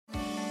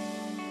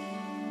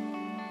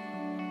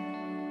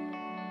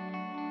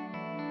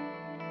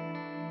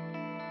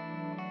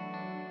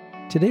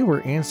Today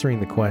we're answering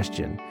the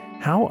question,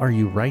 how are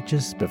you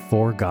righteous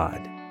before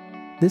God?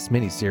 This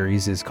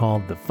mini-series is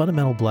called The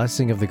Fundamental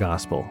Blessing of the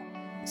Gospel.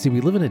 See,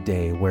 we live in a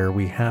day where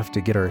we have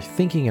to get our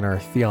thinking and our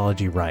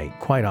theology right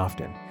quite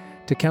often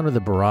to counter the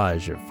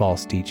barrage of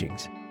false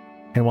teachings.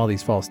 And while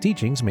these false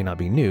teachings may not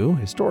be new,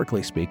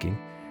 historically speaking,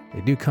 they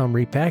do come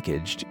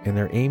repackaged, and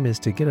their aim is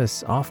to get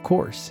us off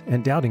course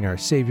and doubting our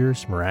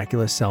Savior's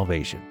miraculous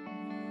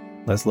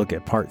salvation. Let's look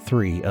at part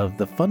 3 of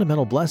The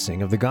Fundamental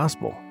Blessing of the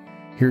Gospel.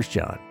 Here's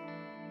John.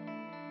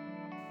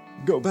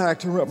 Go back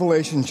to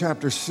Revelation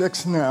chapter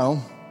 6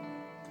 now.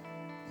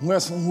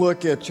 Let's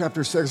look at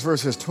chapter 6,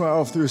 verses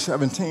 12 through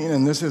 17.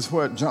 And this is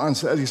what John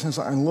said. He says,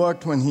 I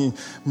looked when he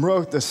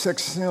broke the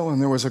sixth seal, and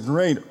there was a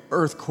great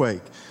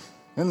earthquake.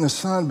 And the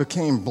sun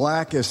became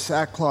black as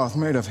sackcloth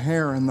made of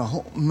hair, and the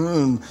whole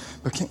moon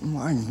became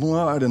like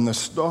blood, and the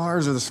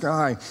stars of the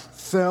sky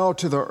fell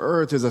to the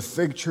earth as a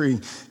fig tree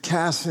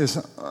casts its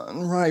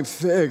unripe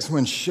figs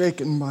when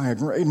shaken by a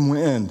great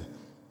wind.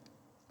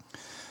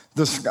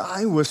 The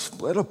sky was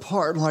split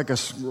apart like a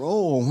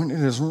scroll when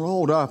it is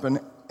rolled up, and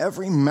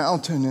every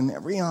mountain and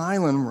every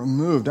island were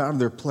moved out of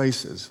their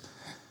places.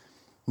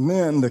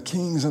 Then the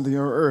kings of the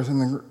earth and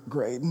the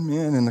great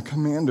men and the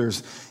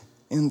commanders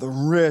and the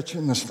rich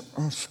and the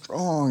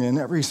strong and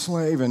every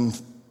slave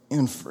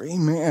and free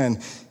man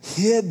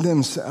hid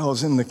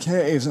themselves in the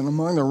caves and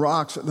among the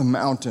rocks of the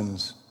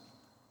mountains.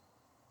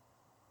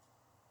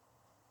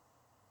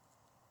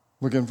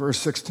 Look at verse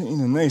 16.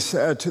 And they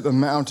said to the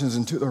mountains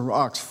and to the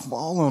rocks,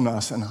 fall on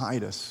us and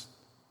hide us.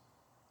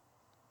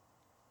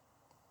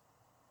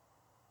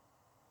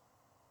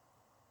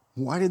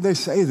 Why did they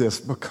say this?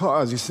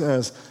 Because he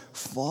says,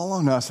 fall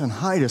on us and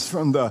hide us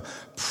from the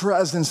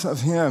presence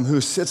of him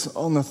who sits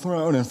on the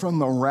throne and from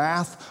the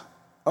wrath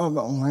of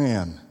the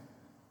Lamb.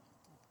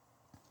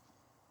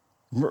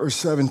 Verse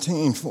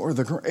 17, for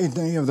the great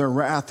day of their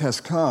wrath has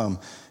come,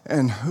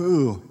 and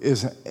who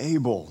is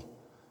able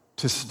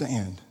to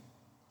stand?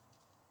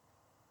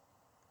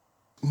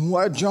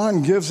 What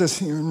John gives us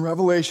here in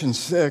Revelation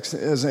 6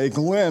 is a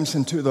glimpse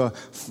into the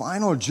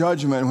final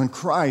judgment when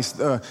Christ,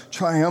 the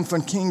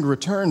triumphant King,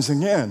 returns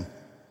again.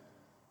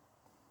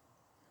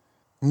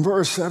 In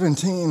verse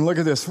 17, look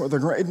at this, for the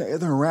great day of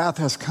their wrath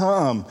has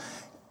come.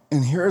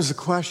 And here's the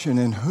question,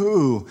 and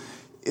who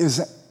is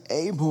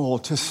able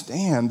to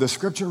stand? The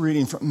scripture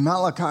reading from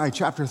Malachi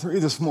chapter 3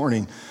 this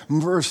morning,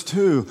 verse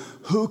 2,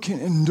 who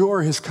can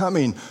endure his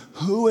coming?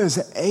 Who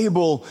is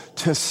able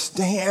to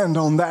stand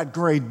on that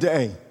great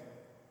day?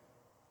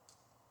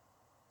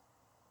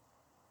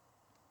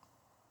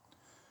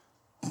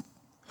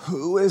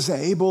 Who is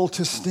able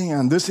to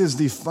stand? This is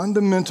the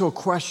fundamental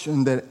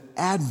question that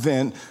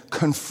Advent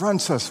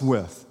confronts us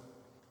with.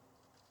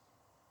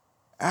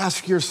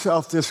 Ask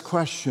yourself this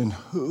question: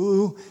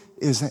 who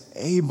is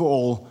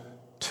able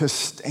to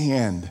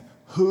stand?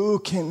 Who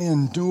can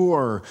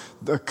endure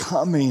the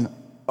coming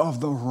of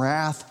the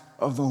wrath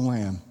of the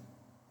Lamb?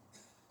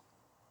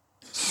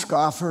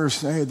 Scoffers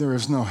say there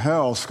is no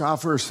hell.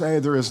 Scoffers say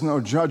there is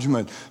no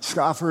judgment.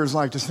 Scoffers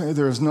like to say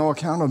there is no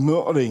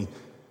accountability.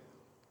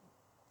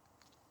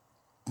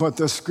 But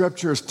the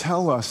scriptures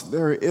tell us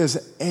there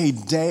is a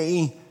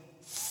day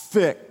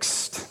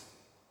fixed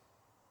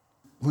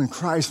when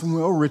Christ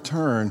will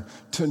return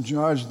to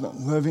judge the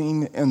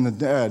living and the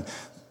dead.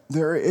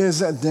 There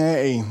is a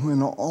day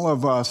when all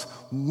of us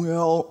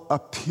will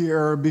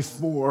appear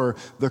before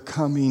the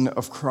coming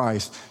of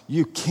Christ.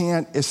 You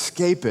can't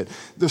escape it.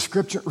 The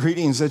scripture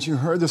readings that you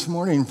heard this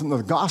morning from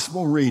the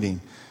gospel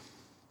reading,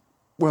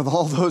 with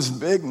all those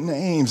big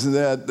names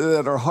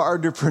that are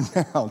hard to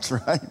pronounce,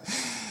 right?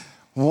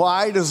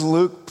 Why does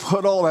Luke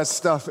put all that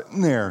stuff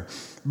in there?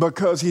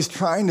 Because he's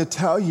trying to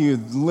tell you,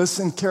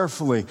 listen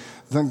carefully,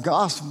 the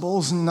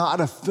gospel's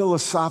not a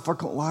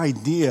philosophical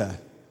idea.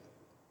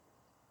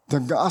 The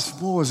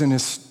gospel is an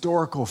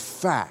historical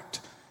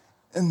fact.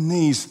 And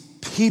these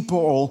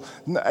people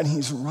that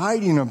he's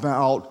writing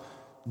about,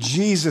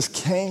 Jesus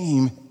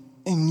came,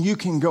 and you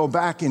can go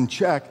back and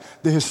check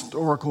the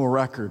historical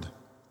record.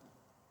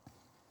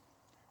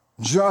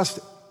 Just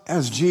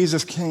as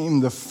Jesus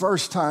came the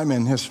first time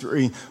in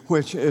history,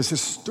 which is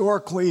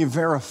historically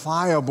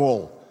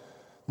verifiable,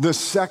 the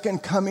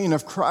second coming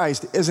of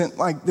Christ isn't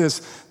like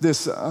this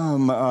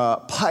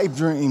pipe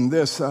dream,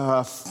 this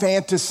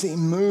fantasy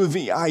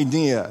movie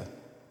idea.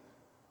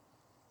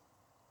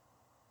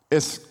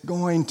 It's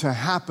going to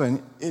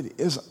happen. It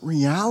is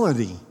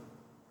reality.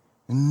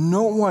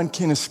 No one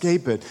can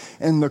escape it.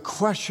 And the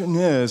question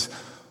is,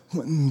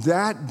 when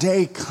that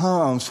day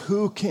comes,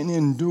 who can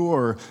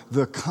endure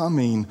the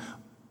coming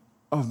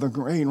of the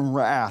great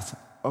wrath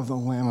of the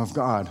Lamb of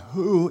God?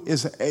 Who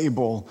is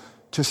able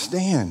to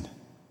stand?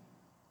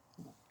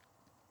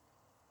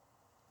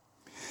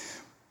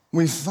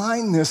 We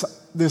find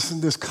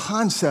this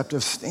concept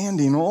of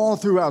standing all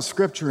throughout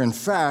Scripture. In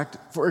fact,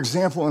 for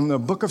example, in the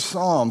book of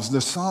Psalms,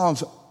 the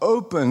Psalms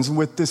opens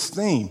with this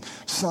theme.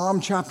 Psalm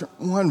chapter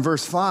 1,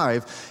 verse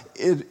 5,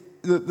 it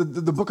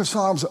the book of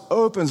Psalms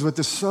opens with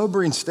this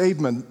sobering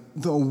statement.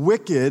 The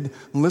wicked,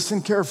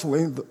 listen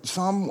carefully,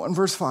 Psalm 1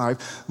 verse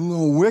 5, the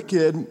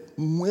wicked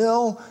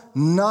will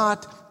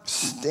not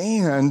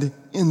stand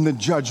in the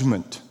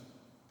judgment.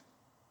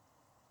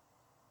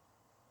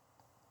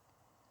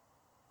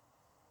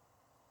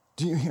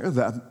 Do you hear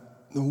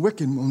that? The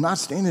wicked will not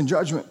stand in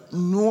judgment,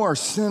 nor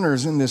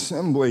sinners in the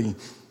assembly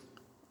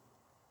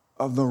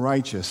of the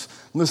righteous.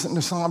 Listen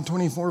to Psalm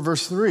 24,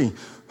 verse 3.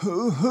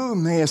 Who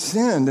may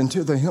ascend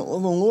into the hill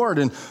of the Lord,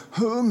 and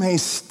who may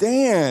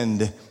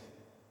stand,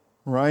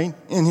 right,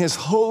 in his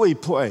holy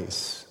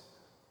place?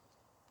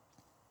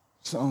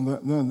 So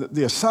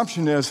the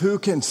assumption is, who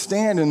can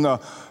stand in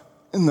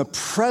the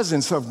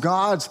presence of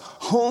God's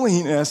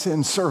holiness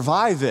and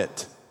survive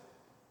it?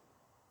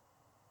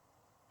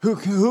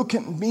 Who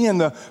can be in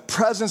the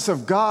presence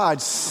of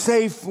God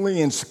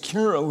safely and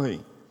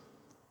securely?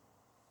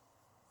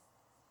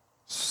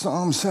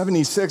 Psalm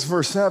 76,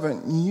 verse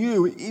 7,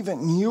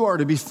 even you are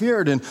to be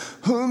feared, and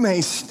who may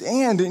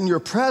stand in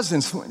your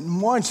presence when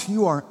once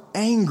you are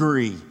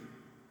angry?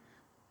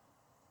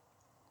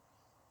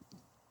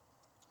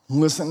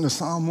 Listen to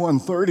Psalm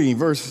 130,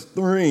 verse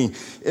 3.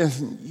 If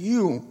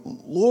you,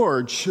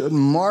 Lord, should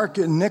mark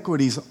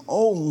iniquities,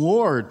 O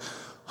Lord,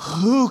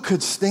 who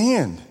could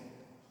stand?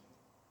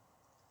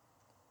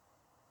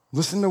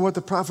 Listen to what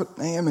the prophet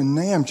Nahum in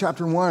Nahum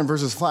chapter 1,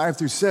 verses 5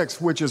 through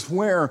 6, which is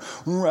where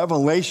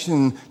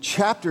Revelation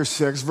chapter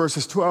 6,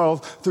 verses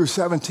 12 through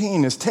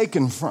 17 is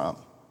taken from.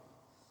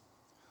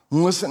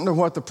 Listen to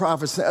what the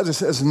prophet says. It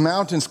says,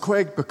 mountains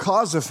quake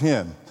because of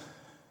him.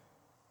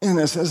 And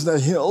it says, the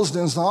hills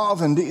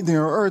dissolve, indeed the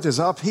earth is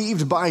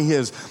upheaved by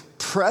his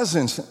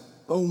presence,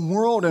 the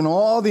world and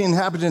all the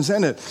inhabitants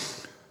in it.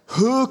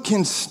 Who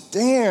can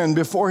stand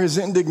before his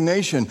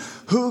indignation?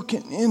 Who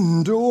can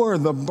endure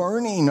the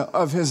burning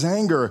of his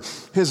anger?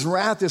 His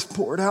wrath is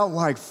poured out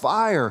like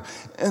fire,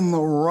 and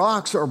the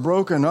rocks are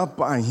broken up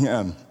by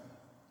him.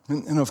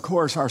 And of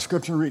course, our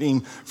scripture reading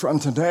from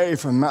today,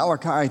 from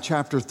Malachi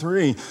chapter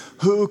 3,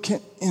 who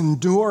can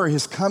endure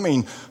his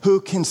coming?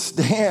 Who can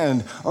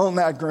stand on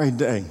that great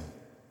day?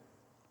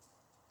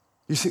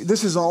 You see,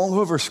 this is all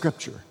over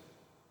scripture.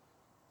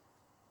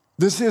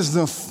 This is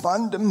the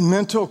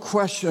fundamental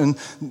question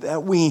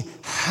that we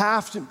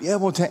have to be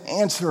able to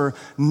answer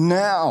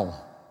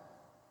now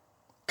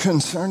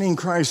concerning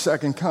Christ's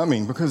second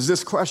coming, because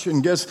this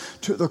question gets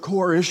to the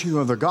core issue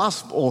of the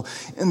gospel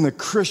in the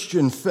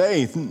Christian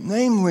faith,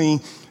 namely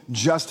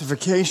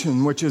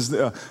justification, which is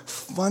the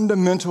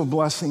fundamental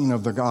blessing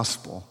of the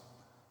gospel.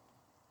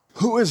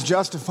 Who is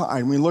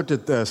justified? We looked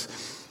at this.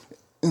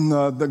 And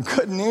the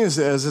good news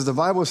is, as the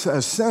Bible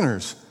says,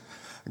 sinners.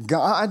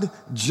 God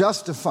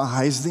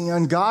justifies the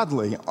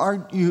ungodly.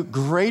 Aren't you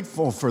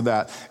grateful for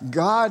that?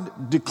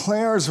 God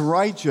declares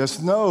righteous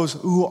those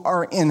who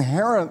are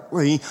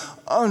inherently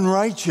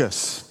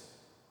unrighteous.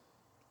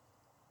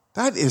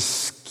 That is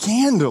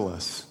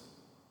scandalous.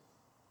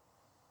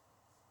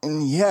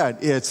 And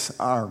yet it's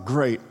our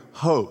great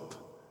hope.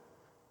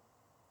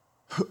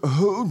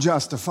 Who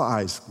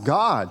justifies?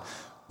 God.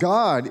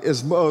 God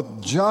is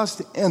both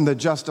just and the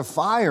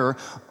justifier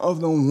of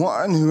the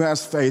one who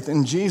has faith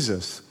in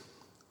Jesus.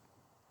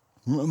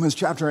 Romans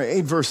chapter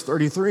 8, verse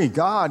 33,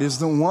 God is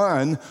the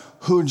one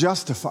who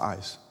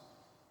justifies.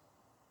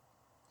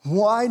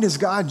 Why does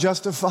God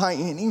justify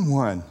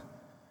anyone?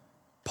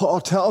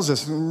 Paul tells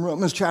us in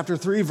Romans chapter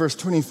 3, verse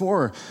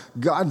 24,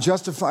 God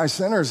justifies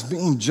sinners,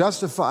 being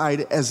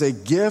justified as a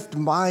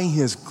gift by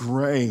his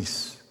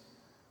grace.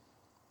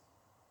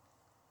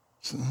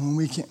 So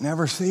we can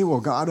never say,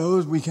 well,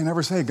 we can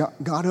never say,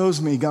 God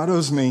owes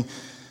me,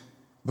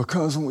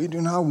 because we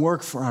do not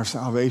work for our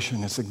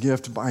salvation. It's a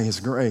gift by his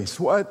grace.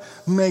 What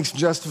makes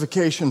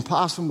justification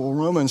possible?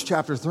 Romans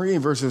chapter 3,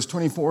 verses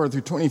 24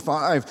 through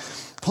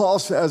 25, Paul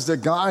says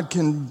that God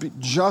can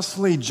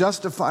justly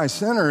justify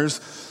sinners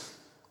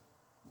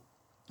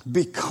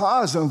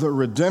because of the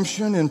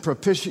redemption and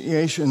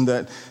propitiation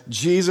that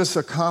Jesus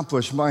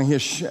accomplished by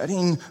his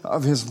shedding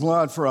of his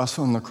blood for us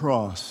on the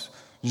cross.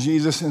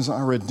 Jesus is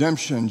our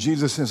redemption.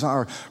 Jesus is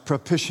our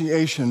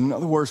propitiation. In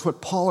other words,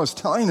 what Paul is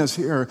telling us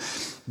here,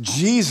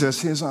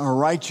 Jesus is our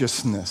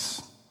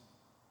righteousness.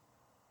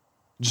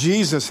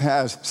 Jesus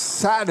has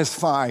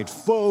satisfied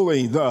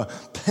fully the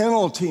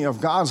penalty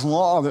of God's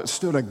law that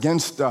stood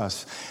against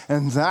us.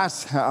 And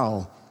that's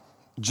how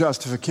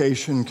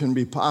justification can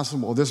be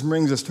possible. This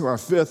brings us to our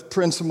fifth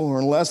principle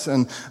or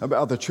lesson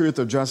about the truth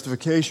of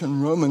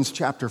justification, Romans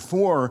chapter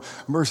 4,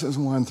 verses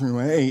 1 through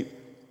 8.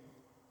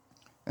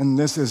 And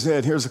this is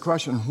it. Here's the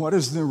question. What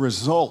is the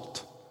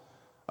result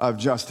of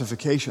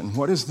justification?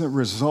 What is the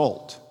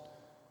result?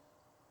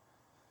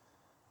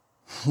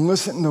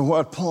 Listen to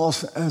what Paul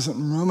says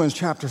in Romans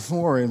chapter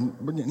 4,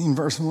 beginning in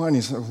verse 1.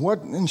 He says,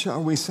 what then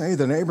shall we say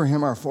that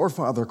Abraham, our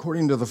forefather,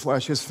 according to the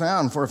flesh, is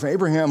found? For if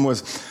Abraham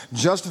was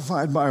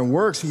justified by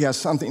works, he has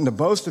something to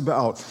boast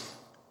about,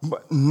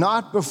 but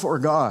not before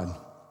God.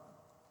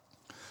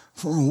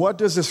 For what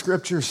does the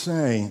scripture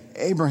say?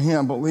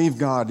 Abraham believed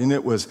God, and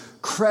it was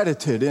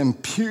credited,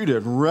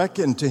 imputed,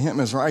 reckoned to him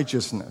as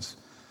righteousness.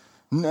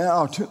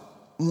 Now, to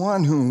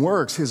one who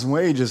works, his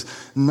wage is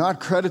not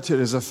credited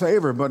as a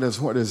favor, but as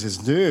what is his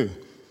due.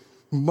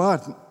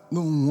 But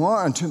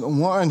to the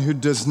one who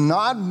does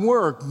not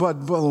work,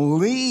 but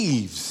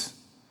believes.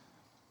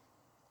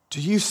 Do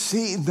you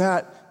see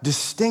that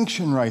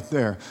distinction right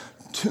there?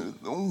 To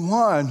the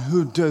one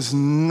who does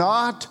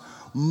not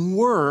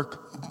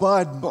work,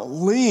 but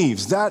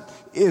believes. That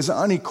is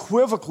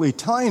unequivocally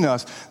telling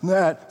us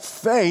that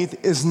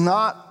faith is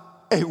not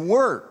a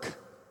work.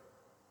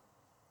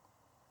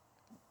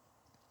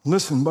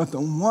 Listen, but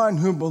the one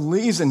who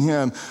believes in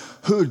him,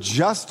 who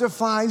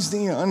justifies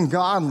the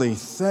ungodly,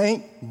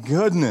 thank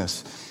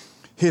goodness,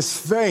 his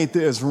faith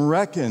is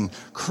reckoned,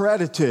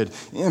 credited,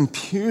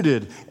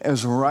 imputed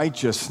as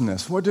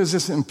righteousness. What does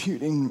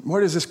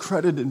this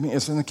credited mean?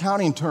 It's an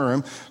accounting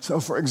term.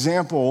 So, for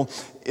example,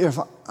 if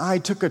I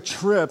took a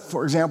trip,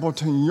 for example,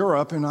 to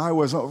Europe, and I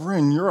was over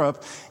in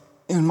Europe,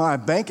 and my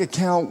bank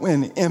account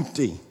went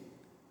empty,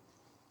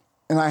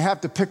 and I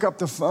have to pick up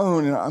the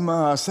phone, and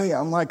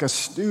I'm like a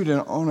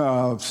student on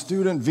a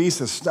student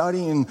visa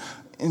studying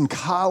in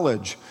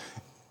college,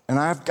 and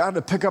I've got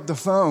to pick up the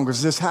phone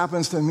because this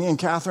happens to me and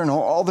Catherine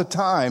all the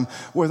time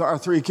with our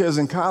 3 kids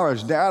in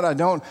college. Dad, I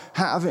don't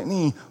have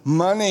any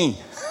money.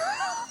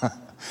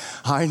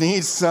 I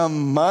need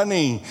some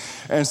money.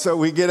 And so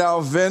we get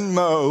out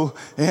Venmo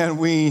and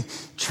we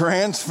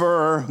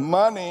transfer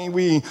money,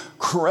 we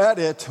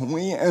credit,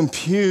 we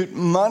impute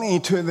money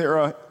to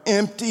their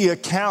empty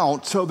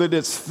account so that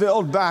it's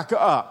filled back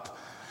up.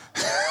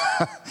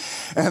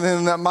 And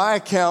then my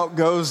account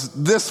goes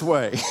this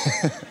way.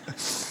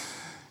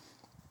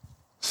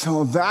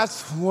 So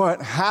that's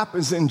what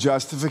happens in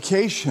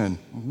justification.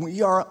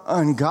 We are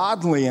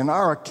ungodly and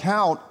our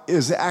account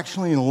is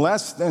actually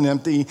less than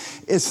empty.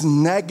 It's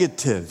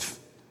negative.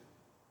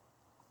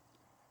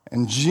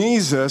 And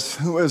Jesus,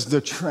 who is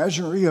the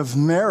treasury of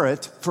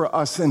merit for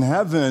us in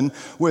heaven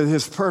with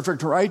his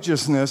perfect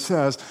righteousness,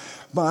 says,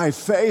 by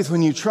faith,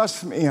 when you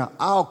trust me,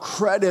 I'll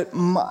credit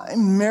my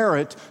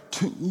merit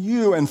to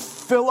you and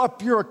fill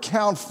up your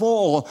account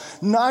full,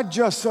 not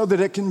just so that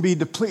it can be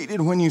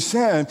depleted when you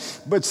sin,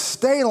 but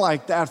stay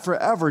like that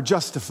forever,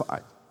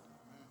 justified.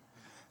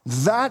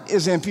 That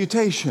is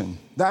imputation.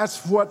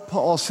 That's what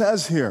Paul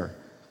says here.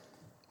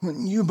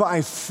 When you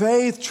by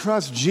faith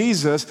trust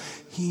Jesus,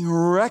 he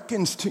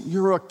reckons to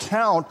your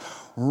account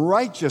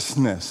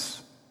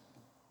righteousness.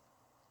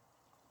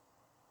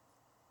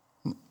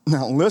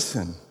 Now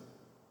listen.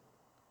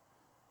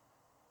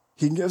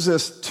 He gives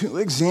us 2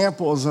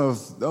 examples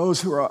of those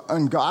who are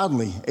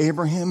ungodly,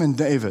 Abraham and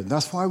David.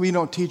 That's why we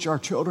don't teach our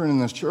children in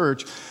this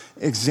church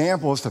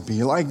examples to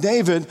be like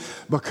David,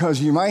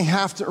 because you might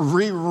have to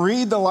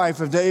reread the life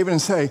of David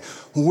and say,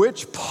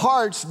 which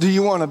parts do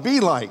you want to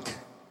be like?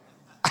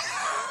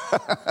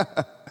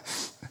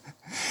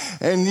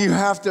 And you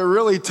have to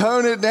really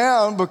tone it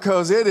down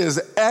because it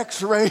is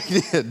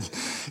X-rated.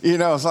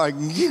 It's like,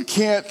 you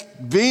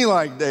can't be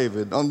like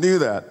David. Don't do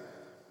that.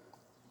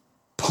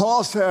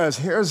 Paul says,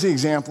 here's the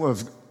example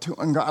of 2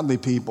 ungodly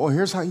people.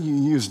 Here's how you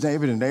use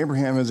David and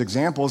Abraham as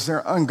examples.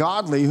 They're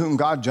ungodly whom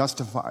God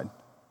justified,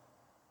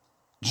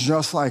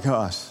 just like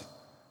us.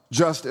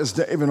 Just as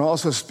David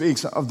also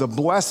speaks of the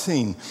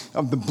blessing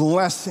on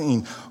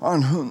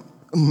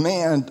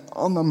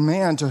the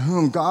man to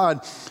whom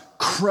God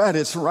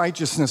credits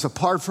righteousness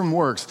apart from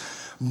works.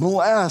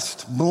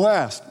 Blessed.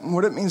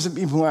 What it means to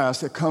be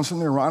blessed, it comes from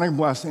the Aaronic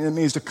blessing. It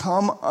means to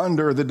come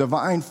under the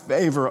divine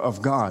favor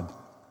of God.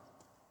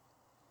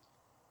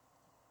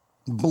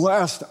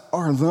 Blessed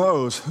are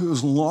those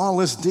whose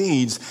lawless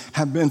deeds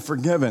have been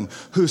forgiven,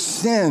 whose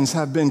sins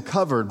have been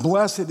covered.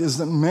 Blessed is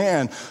the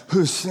man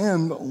whose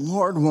sin the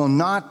Lord will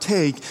not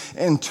take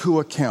into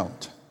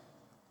account.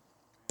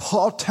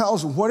 Paul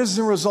tells, what is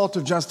the result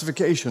of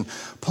justification?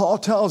 Paul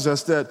tells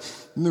us that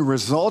the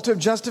result of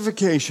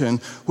justification,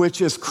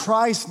 which is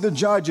Christ the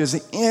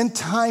judge's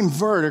end-time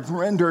verdict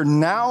rendered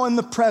now in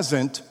the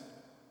present,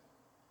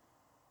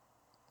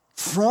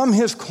 from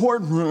his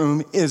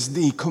courtroom, is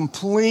the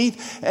complete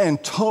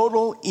and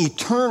total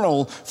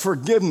eternal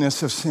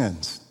forgiveness of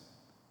sins.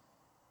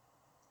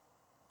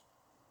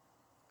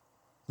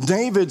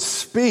 David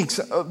speaks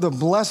of the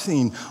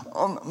blessing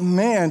on the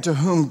man to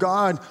whom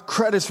God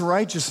credits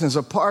righteousness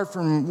apart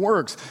from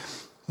works.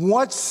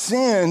 What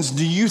sins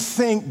do you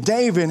think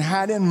David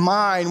had in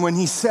mind when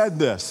he said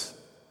this?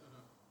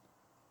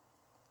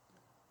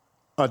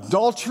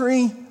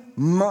 Adultery,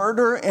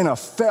 murder, and a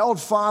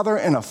failed father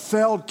and a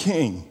failed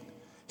king.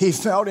 He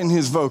failed in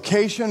his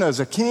vocation as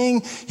a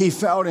king. He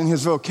failed in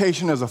his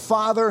vocation as a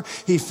father.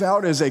 He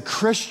failed as a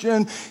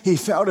Christian. He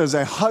failed as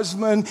a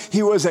husband.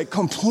 He was a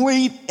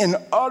complete and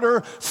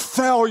utter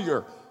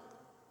failure.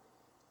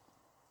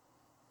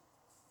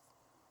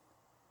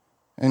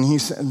 And he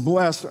said,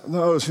 blessed are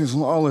those whose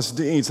lawless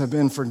deeds have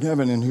been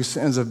forgiven and whose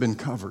sins have been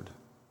covered.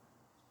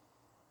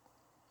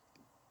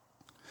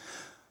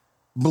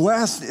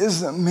 Blessed is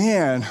the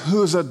man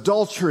whose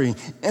adultery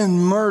and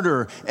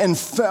murder and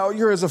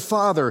failure as a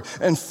father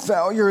and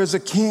failure as a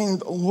king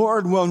the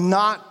Lord will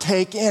not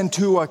take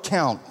into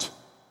account.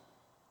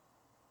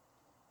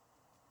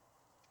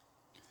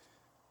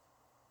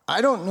 I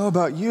don't know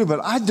about you,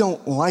 but I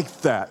don't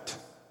like that.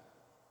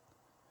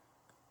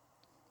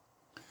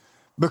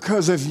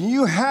 Because if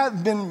you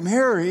have been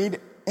married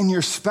and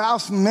your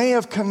spouse may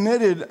have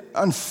committed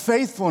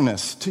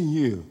unfaithfulness to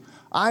you,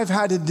 I've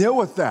had to deal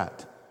with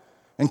that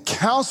and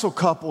counsel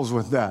couples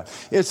with that.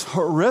 It's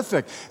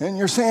horrific. And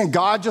you're saying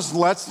God just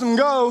lets them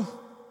go.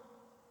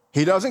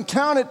 He doesn't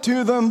count it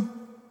to them.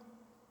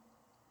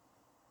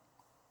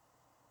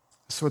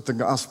 That's what the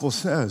gospel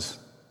says.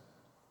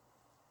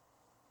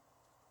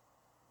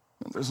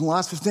 There's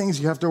lots of things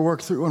you have to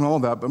work through and all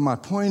that, but my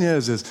point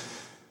is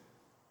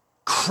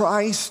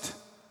Christ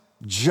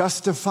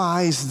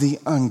justifies the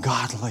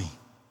ungodly.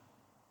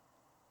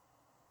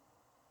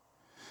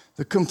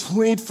 The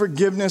complete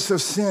forgiveness of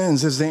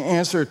sins is the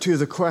answer to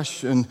the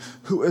question,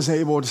 who is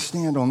able to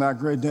stand on that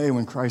great day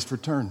when Christ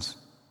returns?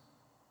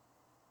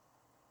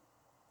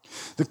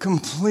 The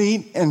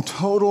complete and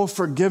total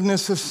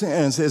forgiveness of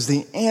sins is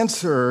the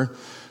answer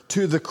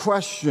to the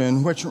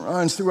question which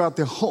runs throughout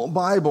the whole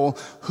Bible,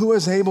 who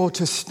is able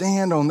to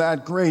stand on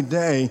that great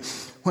day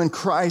when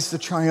Christ, the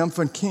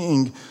triumphant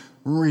King,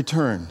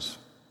 returns?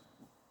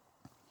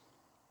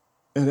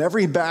 At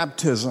every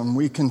baptism,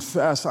 we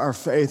confess our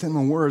faith in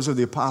the words of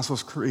the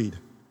Apostles' Creed.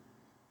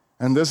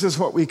 And this is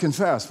what we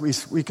confess.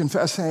 We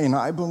confess saying,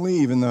 I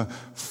believe in the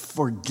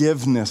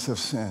forgiveness of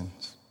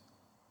sins.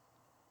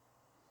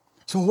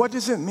 So what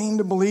does it mean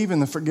to believe in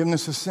the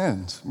forgiveness of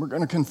sins? We're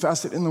going to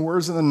confess it in the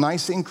words of the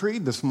Nicene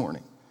Creed this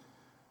morning.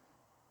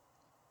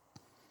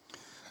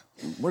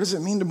 What does it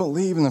mean to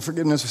believe in the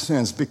forgiveness of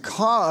sins?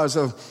 Because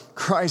of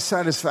Christ's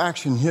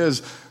satisfaction,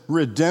 his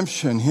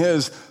redemption,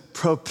 his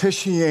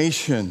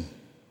propitiation.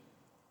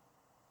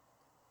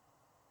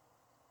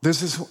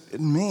 This is what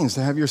it means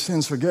to have your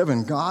sins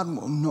forgiven. God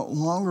will no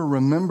longer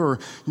remember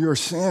your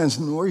sins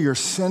nor your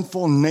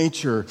sinful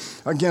nature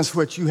against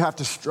which you have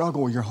to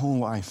struggle your whole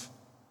life.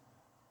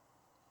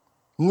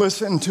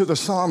 Listen to the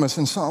psalmist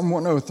in Psalm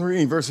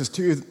 103, verses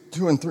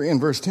 2 and 3 and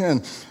verse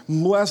 10.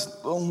 Bless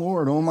the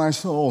Lord, O my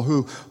soul,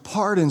 who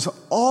pardons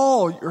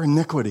all your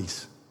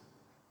iniquities,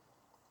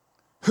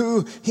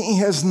 who he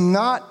has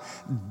not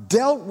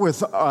dealt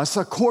with us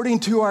according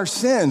to our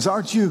sins.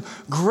 Aren't you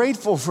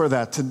grateful for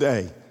that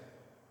today?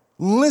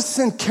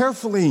 Listen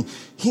carefully.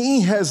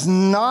 He has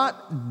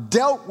not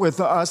dealt with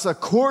us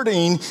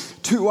according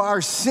to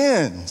our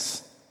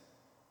sins.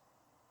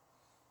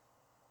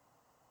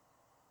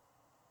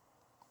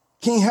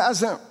 He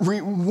hasn't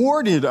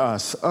rewarded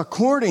us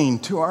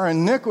according to our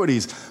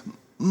iniquities.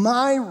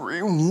 My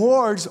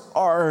rewards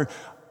are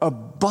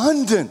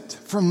abundant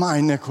for my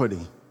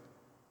iniquity.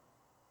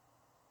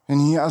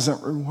 And he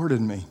hasn't rewarded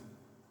me.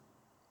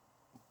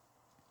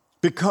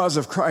 Because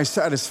of Christ's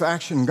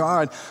satisfaction,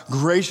 God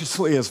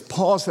graciously, as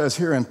Paul says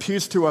here,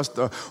 imputes to us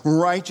the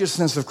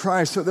righteousness of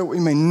Christ so that we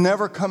may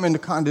never come into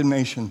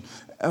condemnation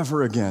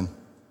ever again.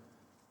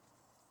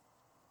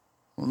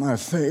 One of my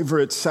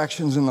favorite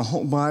sections in the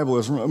whole Bible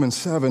is Romans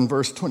 7,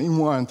 verse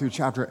 21 through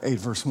chapter 8,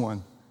 verse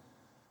 1.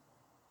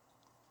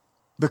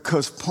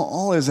 Because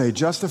Paul is a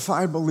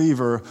justified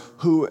believer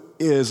who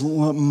is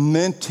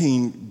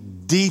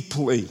lamenting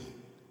deeply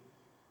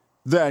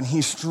that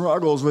he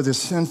struggles with his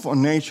sinful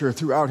nature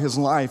throughout his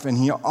life, and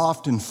he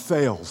often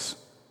fails.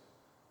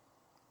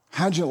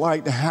 How'd you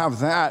like to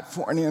have that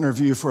for an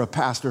interview for a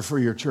pastor for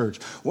your church?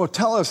 Well,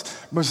 tell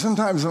us, but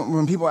sometimes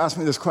when people ask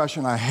me this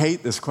question, I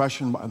hate this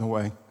question, by the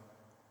way.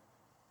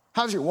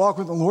 How's your walk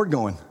with the Lord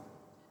going?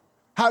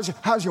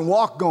 How's your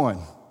walk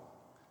going?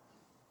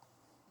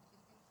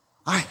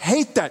 I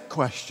hate that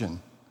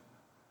question.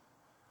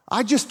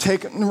 I just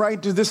take it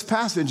right to this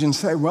passage and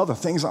say, well, the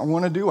things I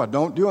want to do, I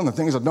don't do, and the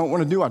things I don't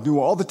want to do, I do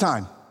all the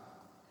time.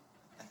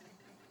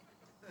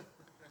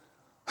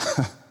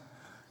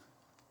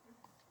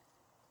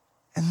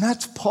 And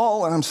that's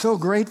Paul, and I'm so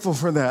grateful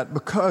for that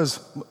because,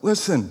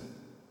 listen,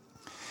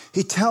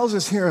 he tells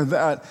us here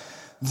that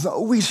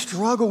though we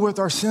struggle with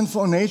our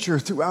sinful nature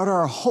throughout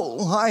our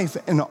whole life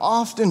and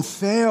often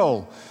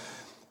fail,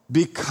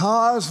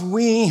 because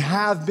we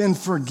have been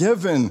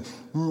forgiven.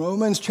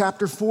 Romans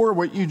chapter 4,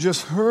 what you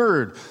just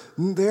heard,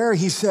 there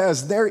he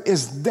says, there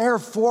is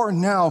therefore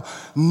now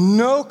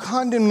no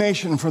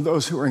condemnation for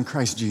those who are in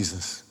Christ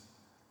Jesus.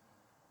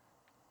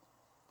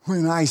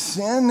 When I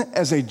sin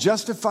as a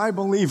justified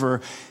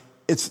believer,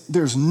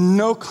 there's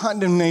no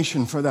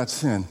condemnation for that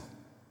sin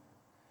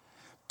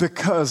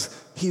because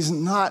he's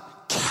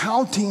not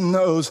counting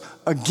those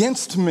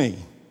against me.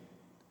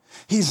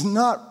 He's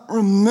not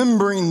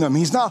remembering them.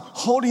 He's not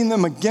holding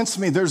them against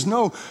me. There's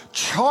no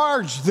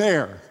charge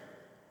there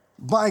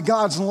by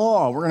God's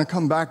law. We're going to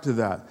come back to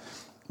that.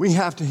 We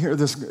have to hear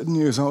this good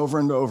news over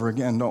and over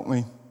again, don't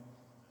we?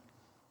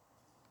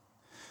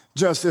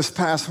 Just this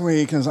past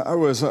week, as I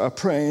was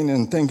praying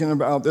and thinking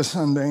about this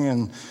Sunday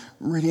and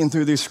reading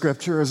through these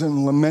scriptures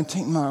and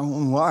lamenting my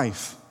own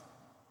life,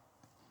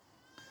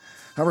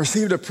 I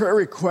received a prayer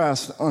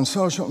request on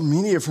social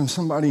media from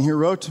somebody who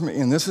wrote to me,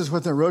 and this is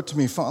what they wrote to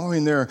me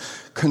following their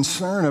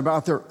concern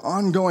about their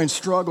ongoing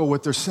struggle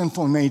with their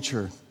sinful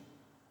nature.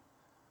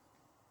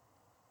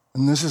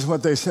 And this is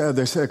what they said.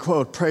 They said,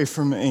 quote, "Pray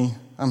for me.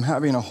 I'm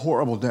having a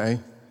horrible day.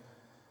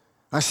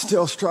 I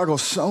still struggle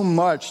so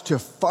much to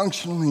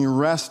functionally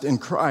rest in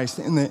Christ,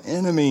 and the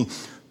enemy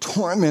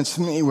torments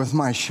me with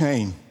my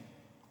shame."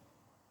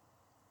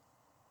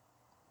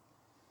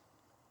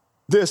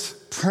 This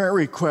prayer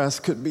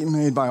request could be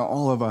made by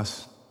all of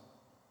us.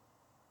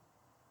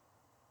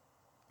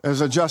 As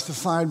a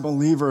justified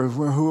believer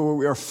who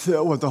we are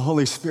filled with the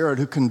Holy Spirit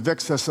who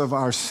convicts us of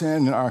our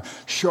sin and our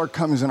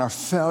shortcomings and our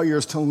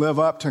failures to live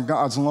up to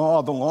God's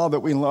law, the law that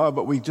we love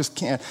but we just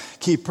can't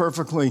keep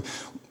perfectly.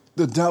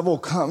 The devil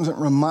comes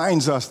and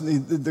reminds us,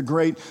 the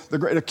great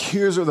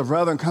accuser of the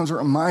brethren comes and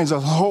reminds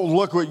us, "Oh,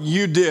 look what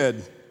you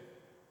did.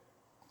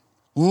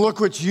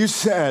 Look what you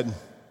said.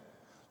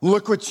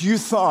 Look what you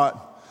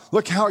thought.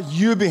 Look how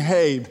you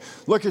behaved.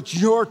 Look at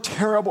your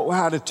terrible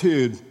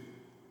attitude."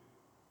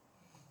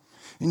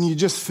 And you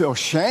just feel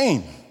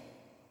shame.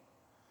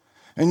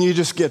 And you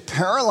just get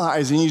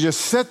paralyzed and you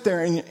just sit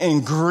there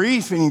in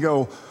grief and you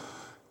go,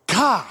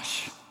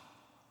 gosh.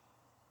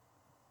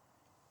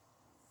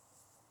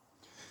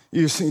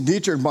 You see,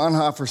 Dietrich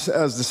Bonhoeffer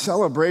says the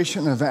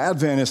celebration of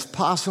Advent is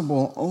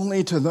possible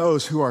only to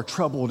those who are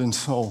troubled in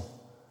soul.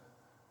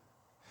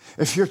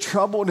 If you're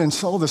troubled in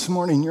soul this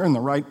morning, you're in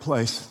the right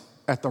place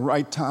at the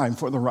right time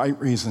for the right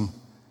reason.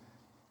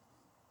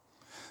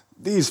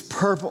 These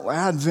purple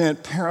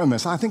Advent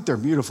pyramids, I think they're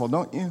beautiful,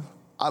 don't you?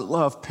 I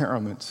love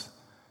pyramids.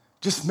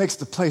 Just makes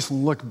the place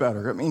look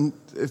better. I mean,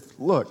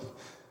 look,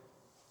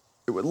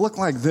 it would look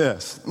like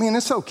this. I mean,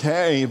 it's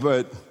okay,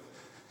 but,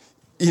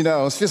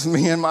 it's just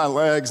me and my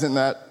legs and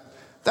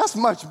that's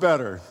much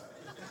better.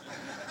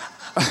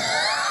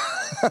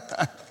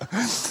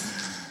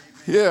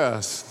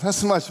 Yes,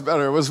 that's much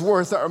better. It was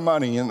worth our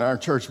money in our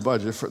church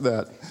budget for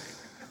that.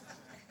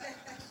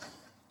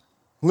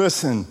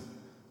 Listen.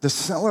 The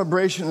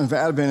celebration of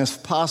Advent is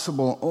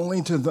possible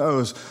only to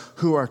those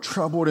who are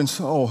troubled in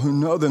soul, who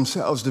know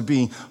themselves to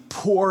be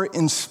poor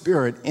in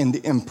spirit and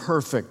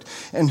imperfect,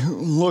 and who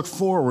look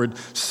forward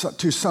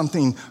to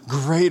something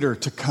greater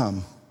to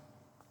come.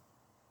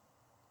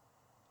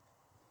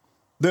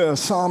 The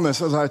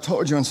psalmist, as I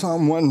told you in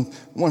Psalm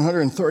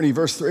 130,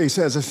 verse 3,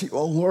 says, "If you,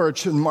 O Lord,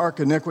 should mark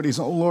iniquities,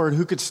 O Lord,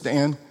 who could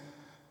stand?"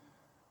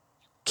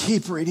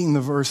 Keep reading the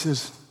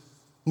verses.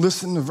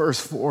 Listen to verse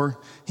 4.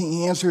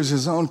 He answers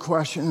his own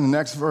question in the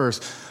next verse.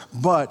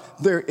 "But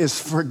there is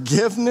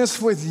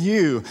forgiveness with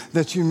you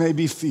that you may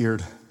be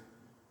feared."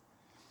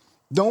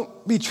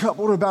 Don't be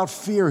troubled about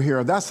fear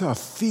here. That's a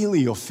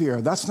filial fear.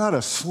 That's not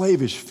a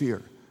slavish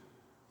fear.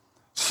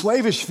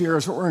 Slavish fear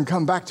is what we're going to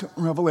come back to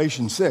in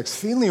Revelation 6.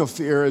 Filial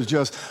fear is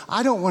just,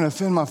 I don't want to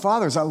offend my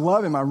father. I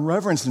love him. I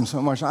reverence him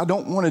so much. I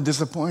don't want to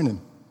disappoint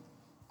him.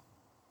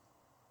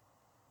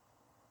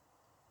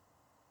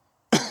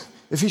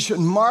 If he should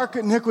mark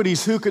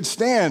iniquities, who could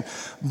stand?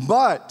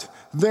 But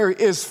there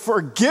is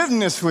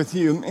forgiveness with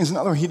you. In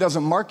other words, he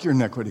doesn't mark your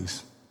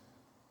iniquities.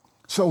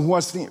 So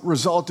what's the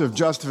result of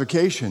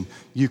justification?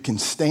 You can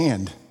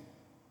stand.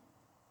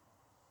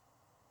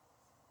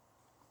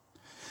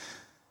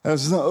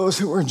 As those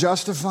who are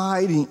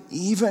justified,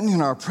 even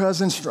in our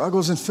present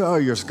struggles and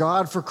failures,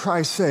 God, for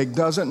Christ's sake,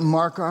 doesn't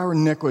mark our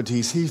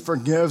iniquities. He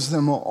forgives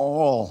them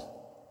all.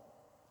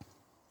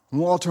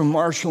 Walter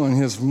Marshall, in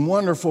his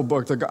wonderful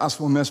book, The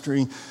Gospel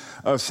Mystery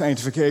of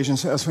Sanctification,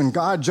 says when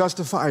God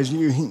justifies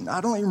you, he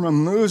not only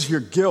removes your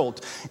guilt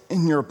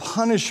and your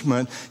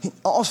punishment, he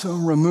also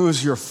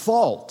removes your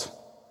fault.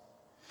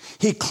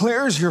 He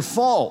clears your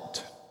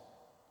fault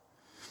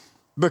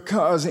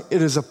because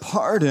it is a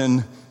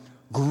pardon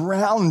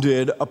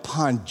grounded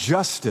upon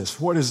justice.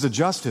 What is the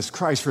justice?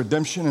 Christ's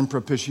redemption and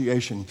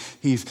propitiation.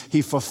 He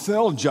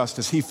fulfilled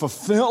justice. He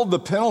fulfilled the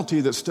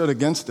penalty that stood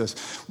against us.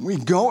 We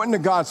go into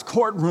God's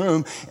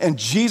courtroom and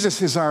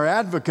Jesus is our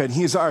advocate.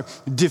 He's our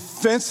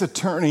defense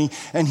attorney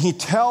and he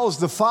tells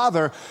the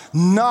Father,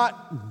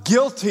 not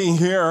guilty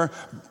here,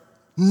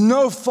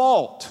 no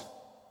fault.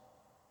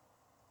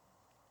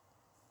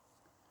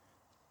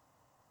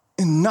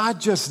 And not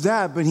just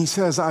that, but he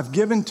says, I've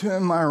given to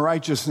him my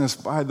righteousness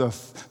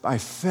by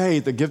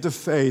faith, the gift of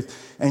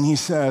faith. And he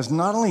says,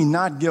 not only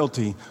not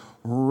guilty,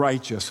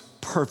 righteous,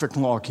 perfect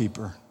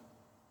lawkeeper.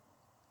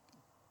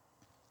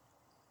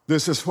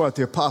 This is what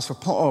the Apostle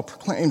Paul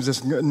proclaims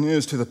this good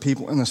news to the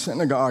people in the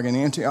synagogue in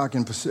Antioch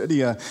and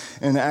Pisidia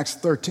in Acts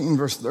 13,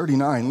 verse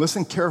 39.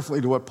 Listen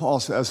carefully to what Paul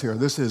says here.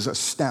 This is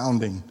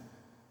astounding.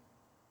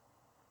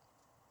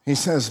 He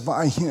says,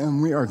 by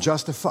him we are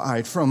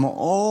justified from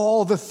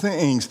all the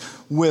things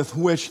with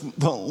which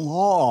the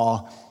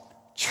law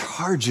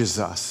charges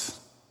us.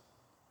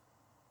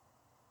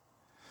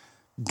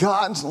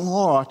 God's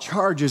law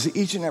charges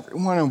each and every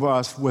one of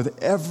us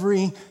with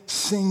every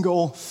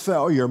single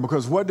failure.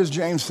 Because what does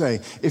James say?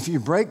 If you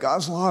break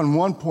God's law in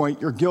one point,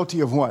 you're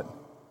guilty of what?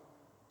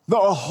 The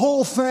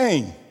whole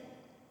thing.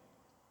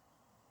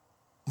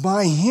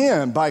 By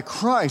him, by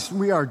Christ,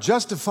 we are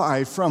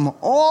justified from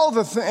all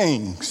the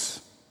things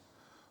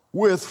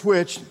with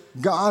which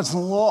God's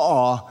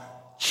law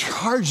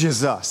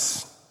charges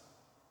us.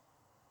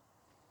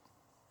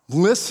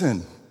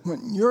 Listen,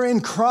 when you're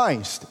in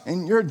Christ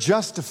and you're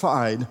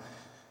justified,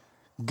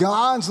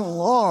 God's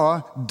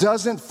law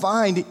doesn't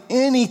find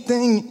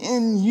anything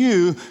in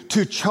you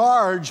to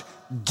charge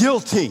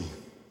guilty.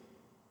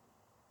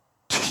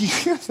 Do you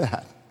hear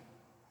that?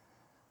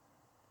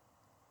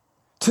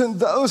 To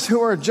those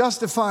who are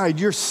justified,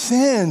 your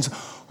sins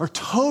are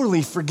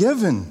totally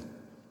forgiven.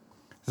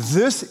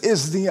 This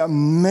is the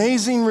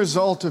amazing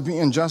result of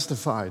being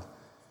justified.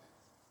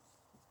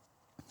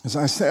 As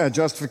I said,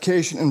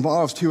 justification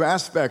involves two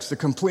aspects: the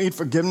complete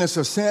forgiveness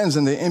of sins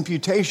and the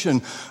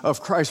imputation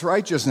of Christ's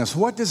righteousness.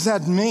 What does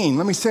that mean?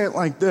 Let me say it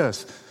like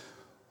this.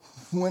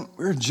 When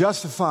we're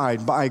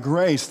justified by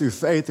grace through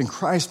faith in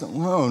Christ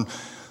alone,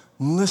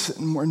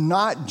 listen, we're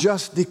not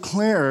just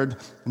declared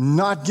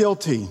not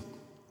guilty,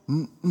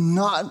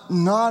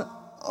 not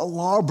a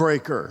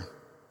lawbreaker,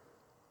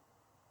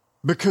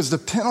 because the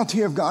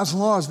penalty of God's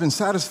law has been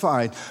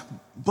satisfied.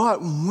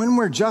 But when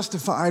we're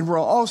justified, we're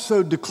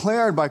also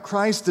declared by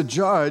Christ the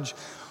judge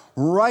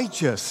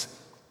righteous,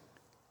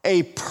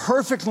 a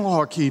perfect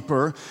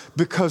lawkeeper,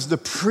 because the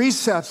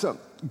precepts of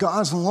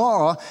God's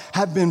law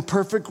have been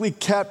perfectly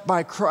kept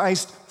by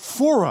Christ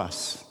for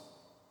us.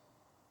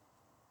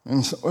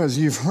 And so, as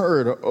you've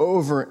heard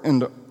over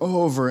and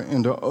over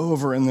and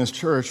over in this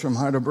church from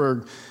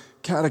Heidelberg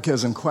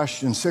Catechism,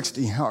 question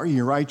 60, how are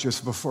you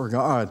righteous before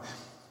God?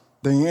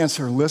 The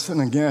answer, listen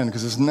again,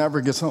 because this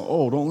never gets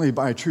old, only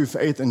by true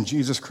faith in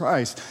Jesus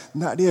Christ.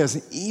 That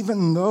is,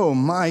 even though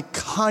my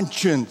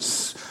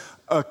conscience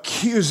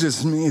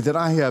accuses me that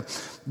I have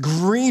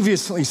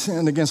grievously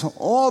sinned against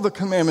all the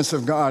commandments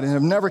of God and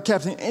have never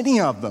kept any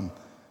of them,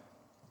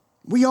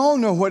 we all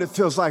know what it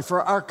feels like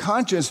for our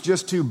conscience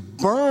just to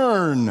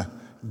burn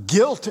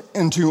guilt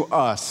into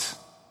us.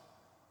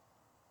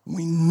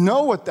 We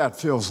know what that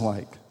feels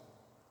like.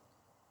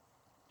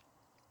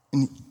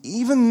 And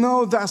even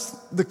though that's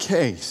the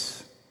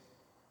case,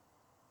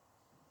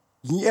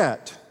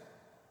 yet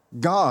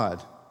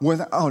God,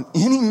 without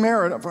any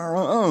merit of our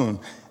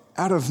own,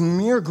 out of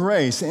mere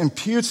grace,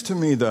 imputes to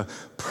me the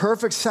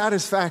perfect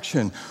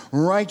satisfaction,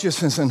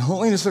 righteousness, and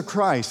holiness of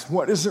Christ.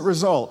 What is the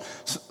result?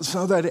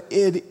 So that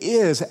it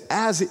is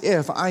as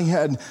if I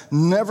had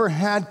never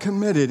had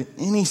committed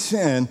any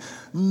sin,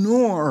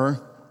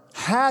 nor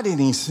had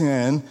any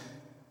sin,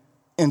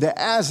 and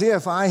as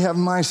if I have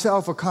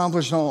myself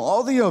accomplished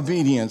all the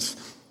obedience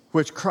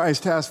which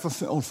Christ has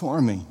fulfilled for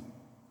me.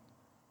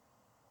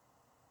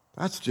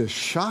 That's just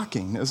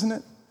shocking, isn't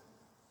it?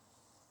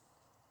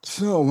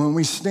 So when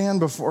we stand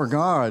before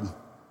God,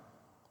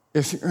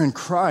 if you're in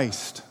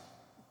Christ,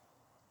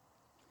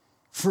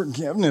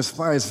 forgiveness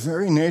by its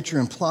very nature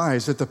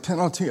implies that the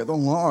penalty of the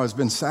law has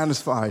been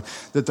satisfied,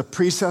 that the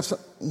precepts of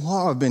the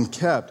law have been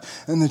kept,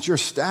 and that your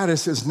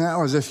status is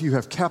now as if you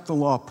have kept the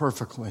law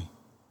perfectly.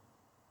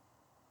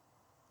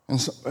 And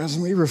so as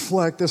we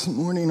reflect this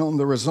morning on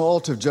the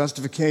result of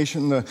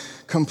justification, the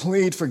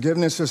complete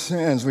forgiveness of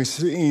sins, we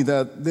see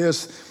that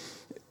this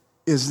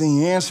is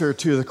the answer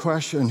to the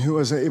question, who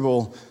is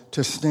able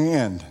to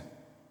stand?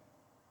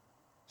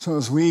 So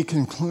as we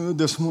conclude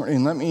this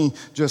morning, let me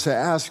just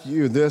ask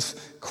you this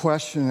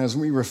question as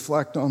we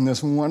reflect on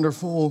this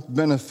wonderful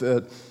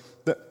benefit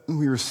that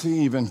we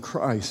receive in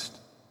Christ.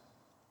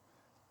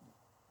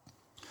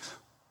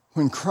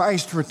 When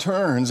Christ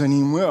returns, and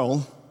he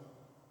will,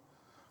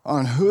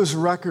 on whose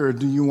record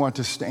do you want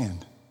to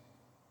stand?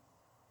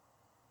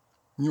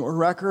 Your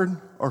record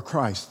or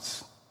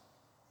Christ's?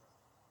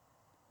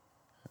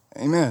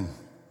 Amen.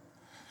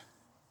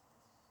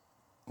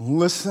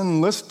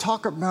 Listen, let's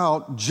talk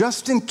about,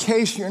 just in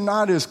case you're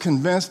not as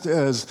convinced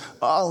as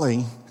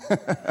Ollie.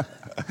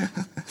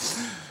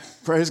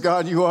 Praise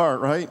God you are,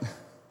 right?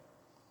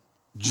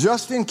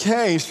 Just in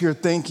case you're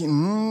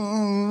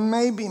thinking,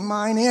 maybe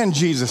mine and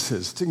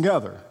Jesus's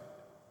together,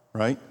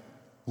 right?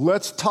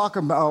 Let's talk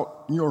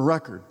about your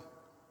record.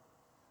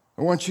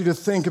 I want you to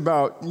think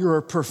about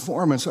your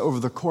performance over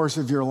the course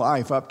of your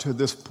life up to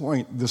this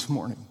point this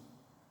morning.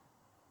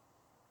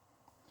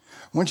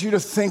 I want you to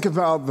think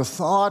about the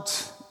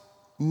thoughts,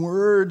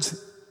 words,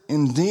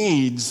 and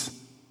deeds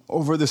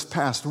over this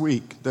past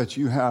week that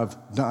you have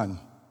done.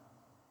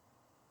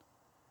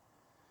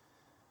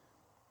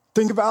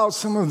 Think about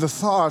some of the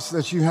thoughts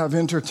that you have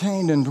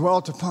entertained and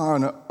dwelt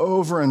upon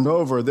over and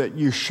over that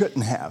you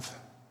shouldn't have.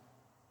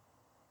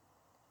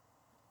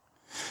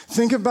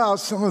 Think about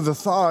some of the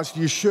thoughts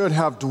you should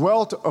have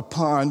dwelt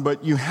upon,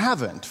 but you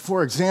haven't.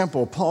 For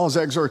example, Paul's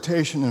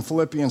exhortation in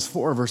Philippians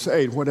 4, verse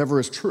 8, whatever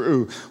is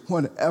true,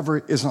 whatever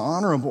is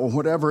honorable,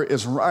 whatever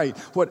is right,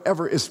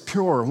 whatever is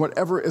pure,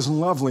 whatever is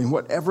lovely,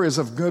 whatever is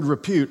of good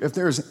repute, if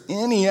there's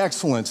any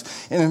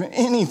excellence and if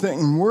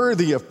anything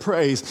worthy of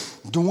praise,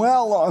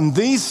 dwell on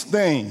these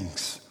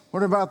things.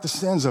 What about the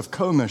sins of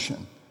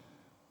commission?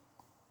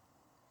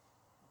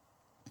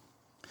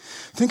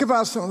 Think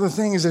about some of the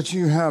things that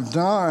you have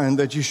done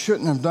that you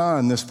shouldn't have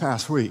done this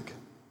past week.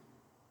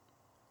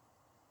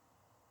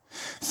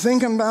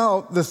 Think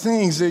about the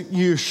things that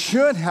you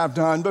should have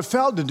done but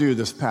failed to do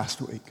this past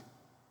week.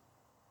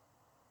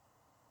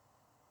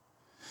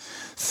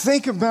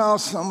 Think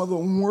about some of the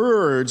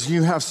words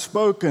you have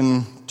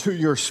spoken to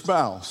your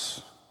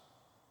spouse,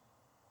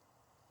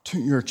 to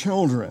your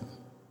children,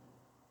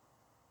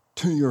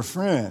 to your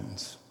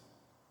friends,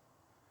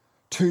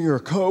 to your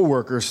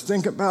coworkers.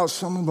 Think about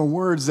some of the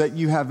words that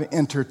you have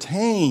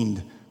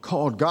entertained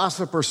called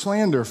gossip or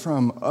slander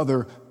from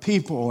other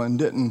people and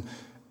didn't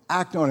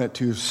act on it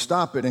to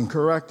stop it and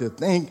correct it.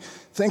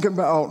 Think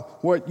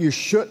about what you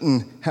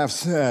shouldn't have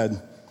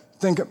said.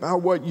 Think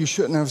about what you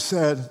shouldn't have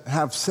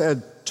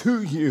said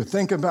to you.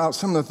 Think about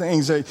some of the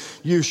things that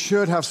you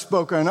should have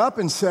spoken up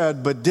and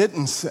said but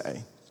didn't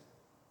say.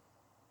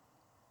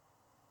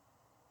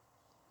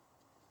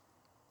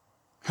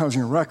 How's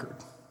your record?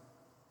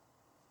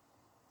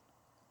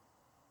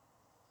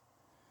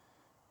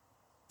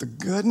 The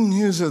good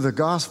news of the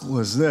gospel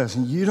is this: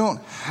 you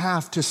don't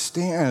have to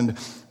stand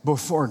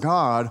before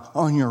God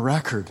on your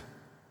record,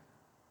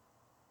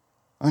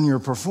 on your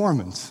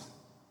performance.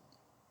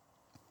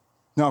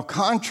 Now,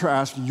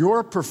 contrast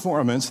your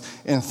performance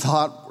in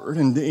thought, word,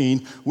 and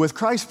deed with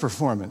Christ's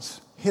performance,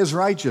 his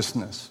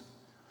righteousness.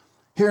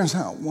 Here's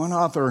how one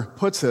author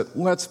puts it.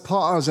 Let's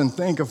pause and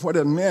think of what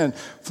it meant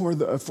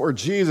for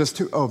Jesus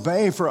to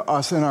obey for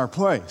us in our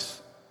place.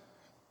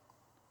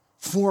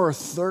 For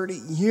 30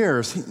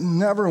 years, he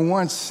never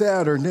once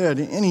said or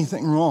did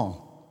anything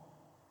wrong.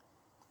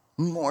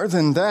 More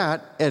than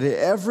that, at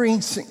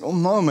every single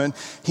moment,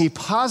 he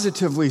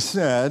positively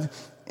said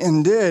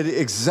and did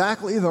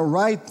exactly the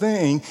right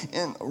thing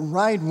in the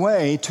right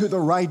way to the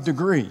right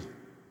degree.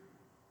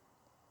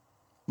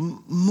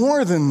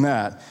 More than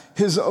that,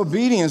 his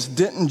obedience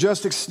didn't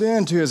just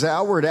extend to his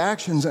outward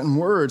actions and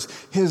words.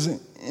 His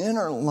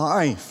inner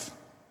life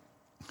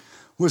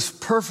was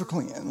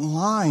perfectly in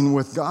line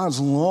with God's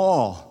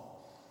law,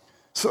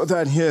 so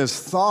that his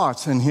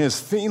thoughts and his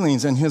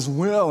feelings and his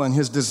will and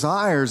his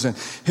desires and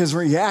his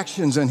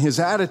reactions and his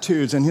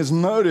attitudes and his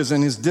motives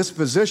and his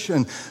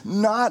disposition,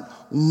 not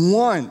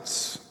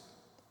once,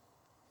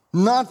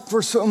 not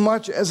for so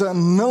much as a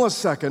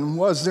millisecond,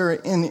 was there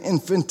an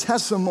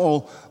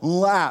infinitesimal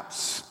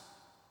lapse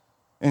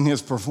in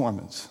his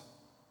performance.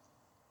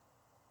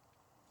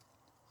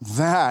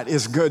 That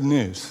is good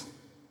news.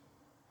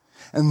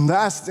 And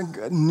that's the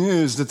good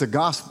news that the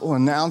gospel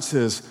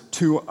announces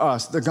to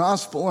us. The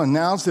gospel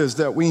announces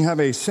that we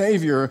have a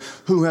Savior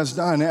who has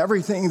done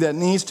everything that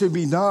needs to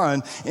be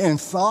done in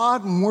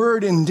thought,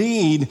 word, and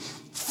deed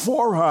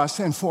for us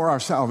and for our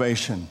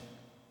salvation.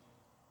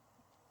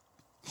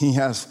 He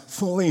has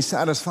fully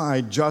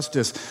satisfied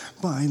justice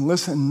by,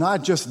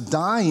 not just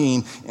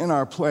dying in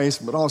our place,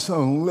 but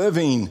also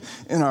living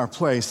in our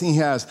place. He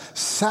has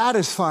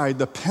satisfied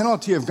the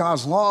penalty of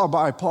God's law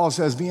by, Paul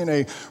says, being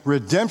a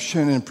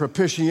redemption and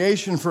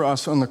propitiation for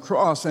us on the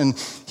cross. And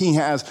he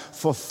has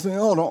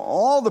fulfilled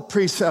all the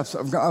precepts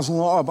of God's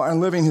law by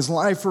living his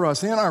life for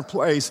us in our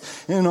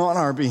place and on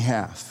our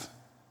behalf.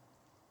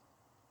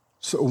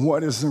 So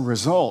what is the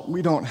result?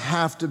 We don't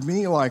have to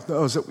be like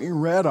those that we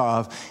read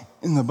of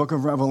in the book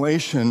of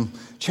Revelation,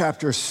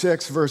 chapter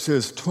 6,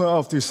 verses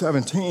 12 through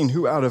 17,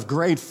 who out of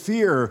great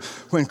fear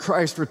when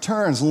Christ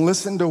returns,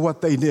 listen to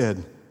what they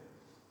did.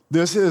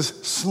 This is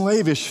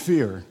slavish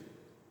fear.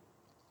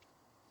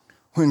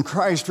 When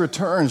Christ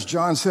returns,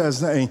 John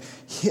says they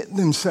hid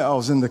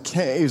themselves in the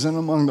caves and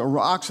among the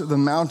rocks of the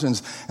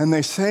mountains, and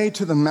they say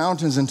to the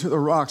mountains and to the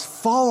rocks,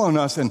 fall on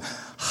us and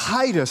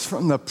hide us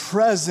from the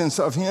presence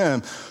of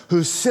him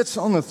who sits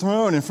on the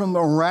throne and from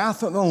the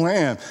wrath of the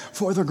Lamb.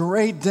 For the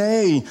great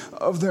day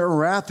of their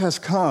wrath has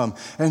come.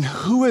 And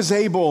who is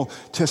able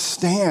to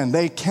stand?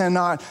 They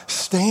cannot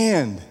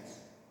stand.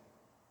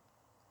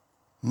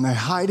 And they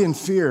hide in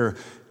fear,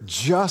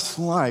 just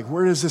like,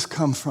 where does this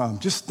come from?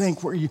 Just think,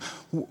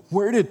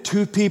 where did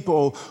two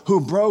people who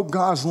broke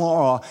God's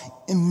law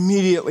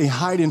immediately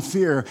hide in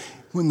fear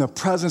when the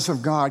presence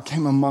of God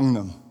came among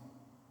them?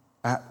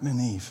 Adam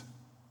and Eve.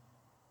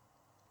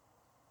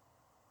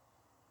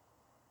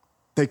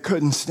 They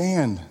couldn't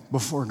stand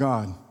before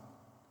God.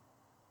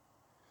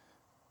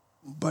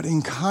 But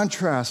in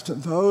contrast to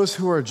those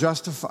who are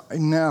justified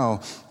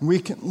now, we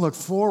can look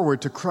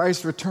forward to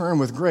Christ's return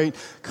with great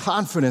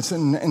confidence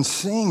and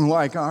sing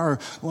like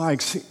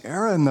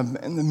Sierra and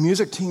the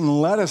music team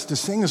led us to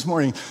sing this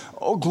morning,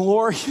 "Oh,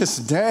 glorious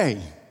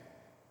day."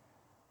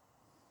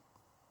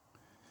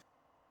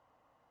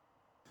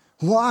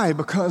 Why?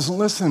 Because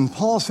listen,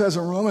 Paul says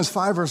in Romans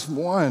 5, verse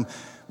 1,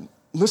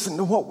 listen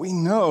to what we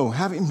know.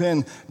 Having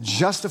been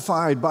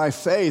justified by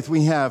faith,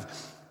 we have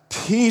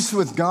peace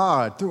with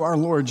God through our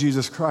Lord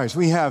Jesus Christ.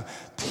 We have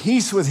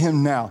peace with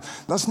him now.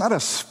 That's not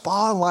a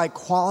spa-like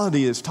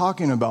quality it's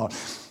talking about.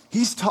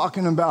 He's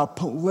talking about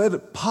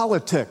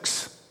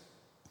politics.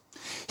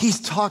 He's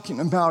talking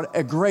about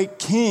a great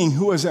king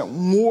who is at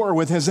war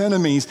with his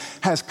enemies,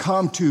 has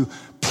come to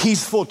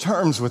peaceful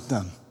terms with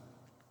them.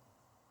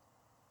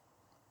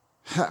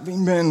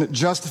 Having been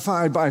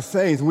justified by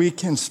faith, we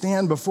can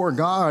stand before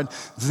God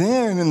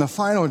then in the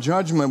final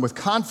judgment with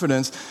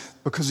confidence,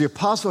 because the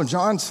Apostle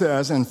John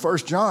says in 1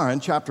 John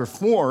chapter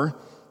 4,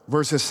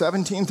 verses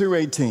 17 through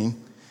 18,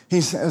 he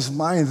says,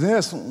 by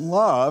this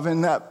love,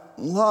 and that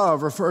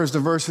love refers to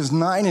verses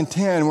 9 and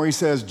 10, where he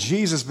says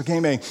Jesus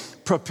became a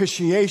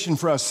propitiation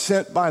for us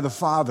sent by the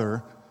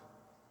Father.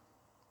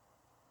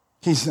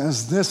 He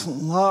says this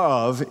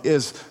love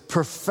is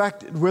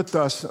perfected with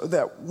us so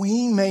that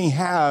we may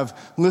have,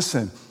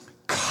 listen,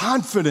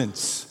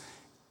 confidence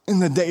in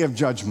the day of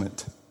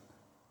judgment.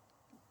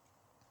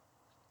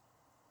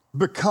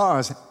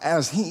 Because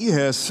as he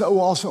is, so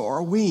also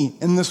are we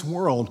in this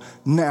world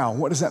now.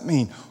 What does that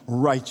mean?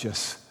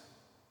 Righteous,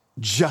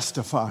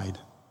 justified.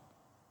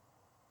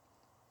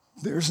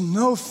 There's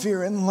no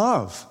fear in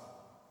love.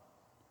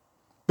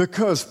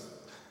 Because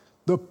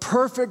the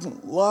perfect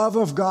love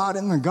of God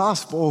in the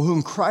gospel,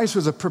 whom Christ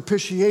was a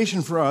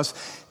propitiation for us,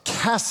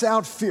 casts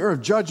out fear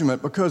of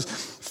judgment, because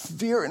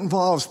fear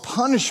involves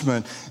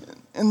punishment.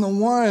 And the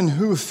one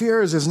who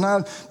fears has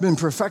not been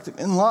perfected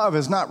in love,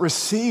 has not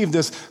received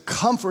this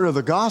comfort of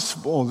the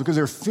gospel, because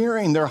they're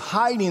fearing, they're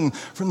hiding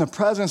from the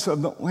presence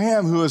of the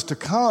Lamb who is to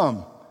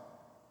come.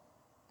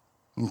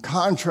 In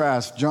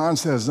contrast, John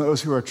says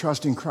those who are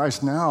trusting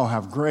Christ now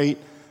have great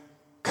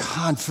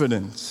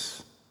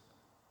confidence.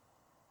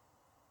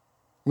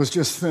 Let's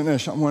just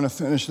finish. I want to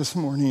finish this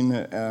morning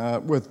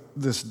with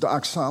this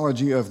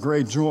doxology of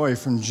great joy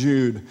from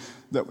Jude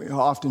that we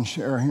often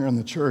share here in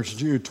the church,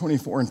 Jude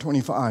 24 and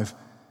 25.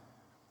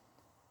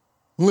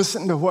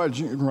 Listen to what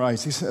Jude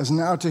writes. He says,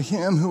 now to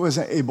him who is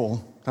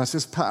able, that's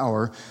his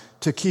power,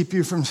 to keep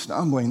you from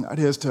stumbling, that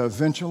is, to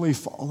eventually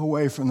fall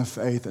away from the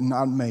faith and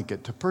not make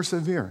it, to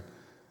persevere.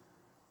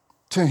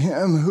 To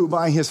him who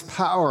by his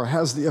power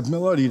has the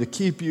ability to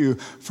keep you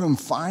from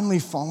finally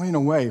falling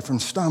away, from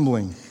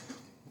stumbling.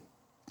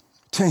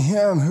 To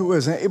him who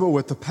is able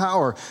with the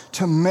power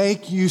to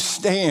make you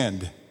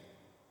stand.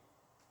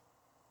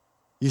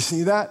 You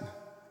see that?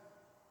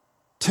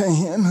 To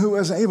him who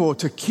is able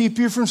to keep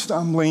you from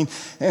stumbling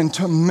and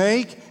to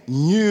make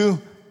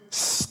you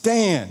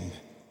stand.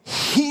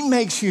 He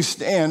makes you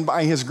stand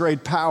by his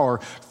great power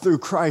through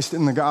Christ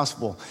in the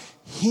gospel.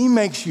 He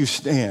makes you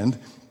stand.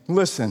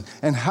 Listen,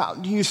 and how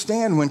do you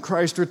stand when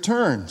Christ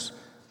returns?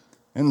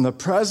 In the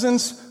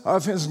presence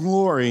of his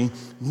glory,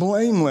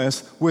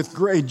 blameless with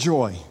great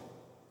joy.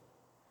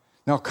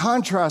 Now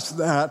contrast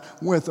that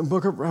with the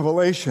book of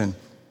Revelation.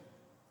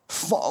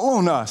 Fall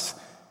on us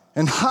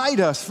and hide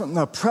us from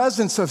the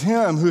presence of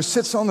him who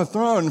sits on the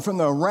throne, from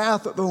the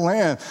wrath of the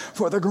Lamb.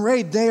 For the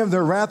great day of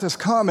their wrath is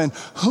come, and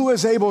who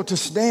is able to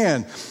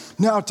stand?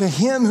 Now to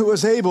him who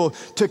is able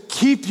to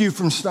keep you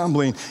from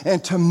stumbling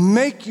and to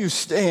make you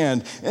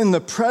stand in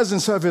the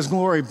presence of his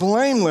glory,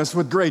 blameless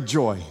with great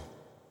joy.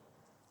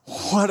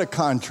 What a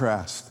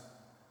contrast.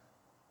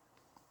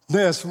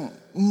 This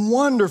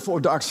wonderful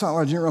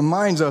doxology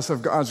reminds us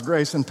of God's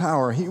grace and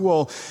power. He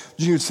will,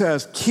 Jude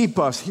says, keep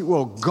us. He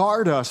will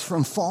guard us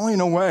from falling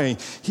away.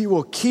 He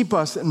will keep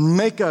us and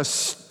make us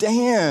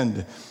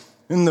stand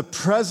in the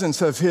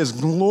presence of his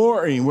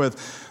glory with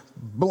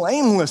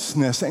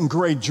blamelessness and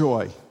great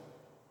joy.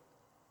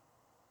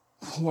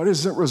 What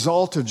is the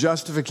result of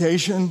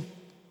justification?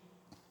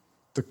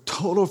 The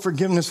total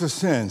forgiveness of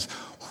sins.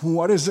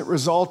 What is the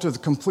result of the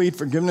complete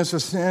forgiveness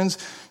of sins?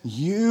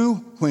 You,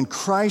 when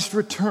Christ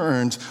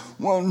returns,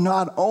 will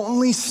not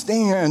only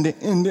stand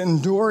and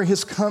endure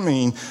his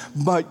coming,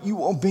 but you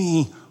will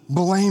be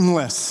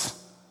blameless.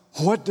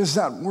 What does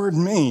that word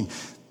mean?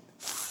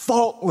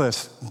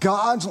 Faultless.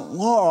 God's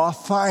law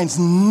finds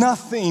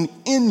nothing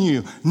in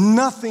you,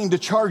 nothing to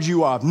charge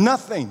you of,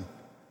 nothing.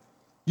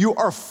 You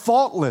are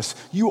faultless.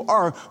 You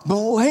are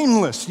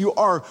blameless. You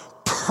are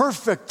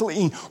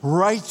perfectly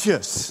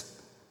righteous.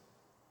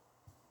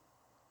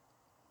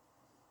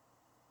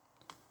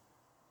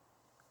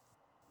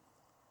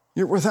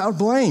 You're without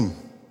blame.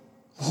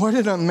 What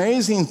an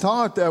amazing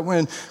thought that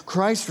when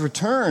Christ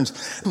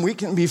returns, we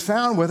can be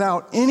found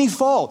without any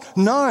fault,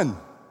 none.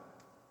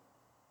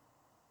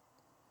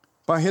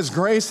 By his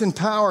grace and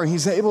power,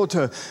 he's able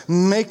to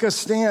make us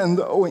stand.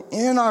 Though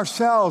in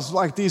ourselves,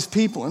 like these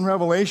people in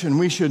Revelation,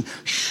 we should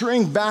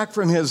shrink back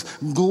from his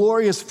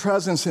glorious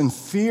presence in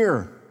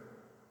fear.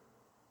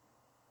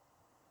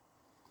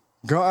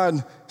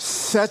 God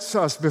sets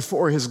us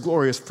before his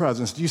glorious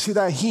presence. Do you see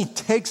that? He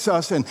takes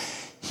us and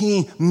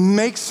he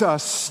makes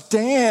us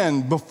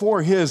stand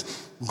before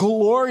his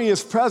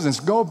glorious presence.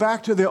 Go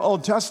back to the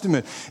Old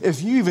Testament.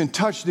 If you even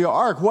touched the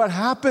ark, what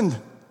happened?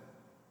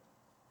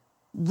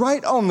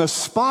 Right on the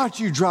spot,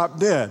 you drop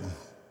dead.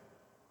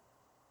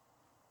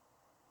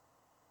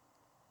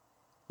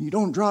 You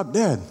don't drop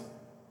dead.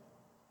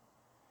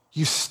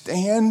 You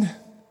stand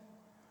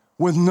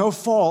with no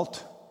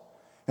fault,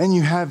 and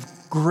you have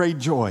great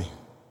joy.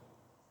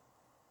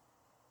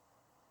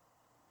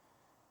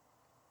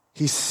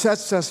 He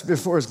sets us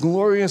before his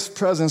glorious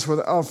presence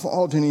without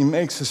fault, and he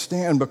makes us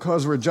stand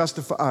because we're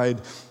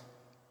justified.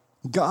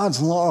 God's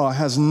law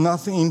has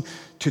nothing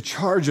to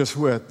charge us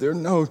with. There are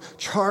no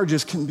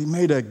charges can be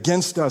made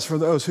against us for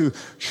those who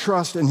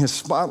trust in his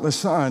spotless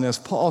Son. As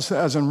Paul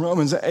says in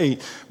Romans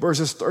 8,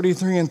 verses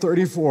 33 and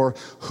 34,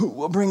 who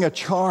will bring a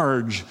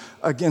charge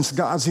against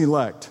God's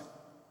elect?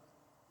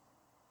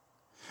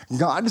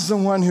 God is the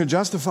one who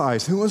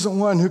justifies. Who is the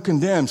one who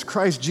condemns?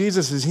 Christ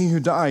Jesus is he who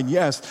died,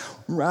 yes,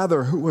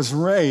 rather, who was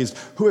raised,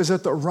 who is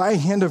at the right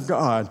hand of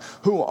God,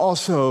 who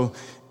also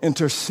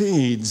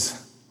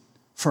intercedes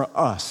for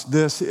us.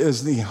 This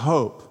is the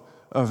hope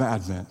of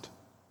Advent.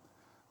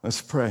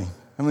 Let's pray.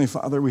 Heavenly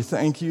Father, we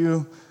thank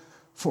you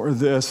for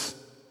this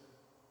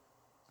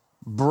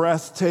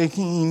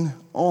breathtaking,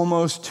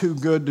 almost too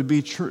good to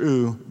be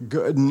true,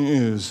 good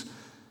news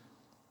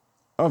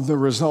of the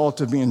result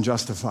of being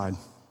justified.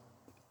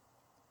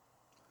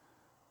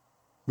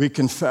 We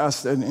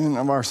confess that in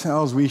of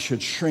ourselves we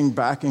should shrink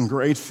back in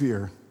great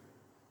fear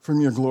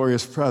from your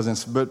glorious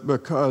presence, but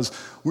because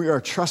we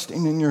are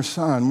trusting in your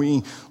Son,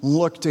 we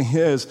look to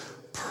his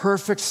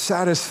perfect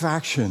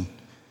satisfaction.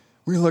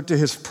 We look to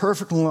his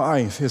perfect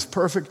life, his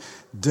perfect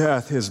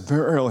death, his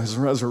burial, his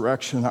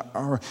resurrection.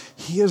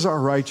 He is our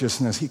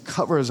righteousness. He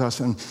covers us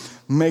and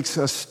makes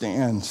us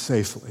stand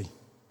safely.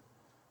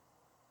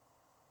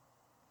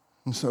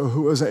 And so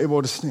who is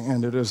able to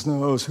stand? It is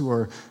those who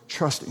are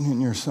trusting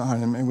in your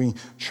Son, and may we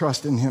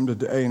trust in him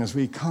today. And as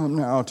we come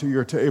now to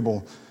your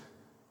table,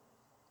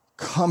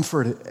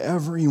 comfort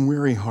every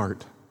weary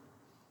heart.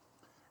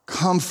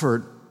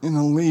 Comfort and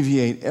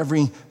alleviate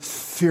every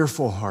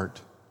fearful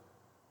heart.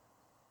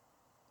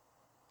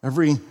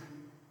 Every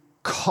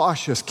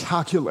cautious,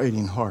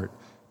 calculating heart.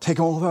 Take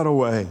all that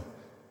away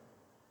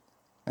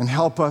and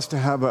help us to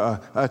have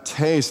a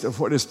taste of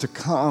what is to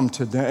come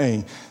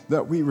today,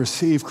 that we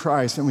receive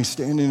Christ and we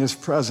stand in his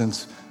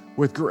presence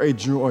with great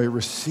joy,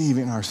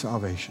 receiving our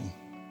salvation.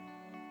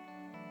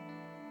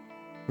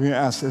 We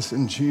ask this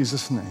in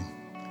Jesus' name.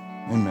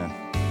 Amen.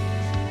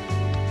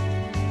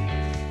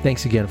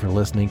 Thanks again for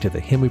listening to the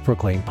Hymn We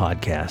Proclaim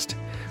podcast.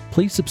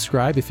 Please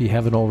subscribe if you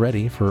haven't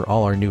already for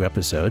all our new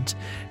episodes.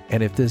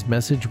 And if this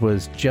message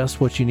was just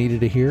what you needed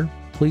to hear,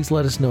 please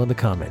let us know in the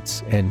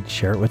comments and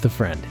share it with a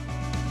friend.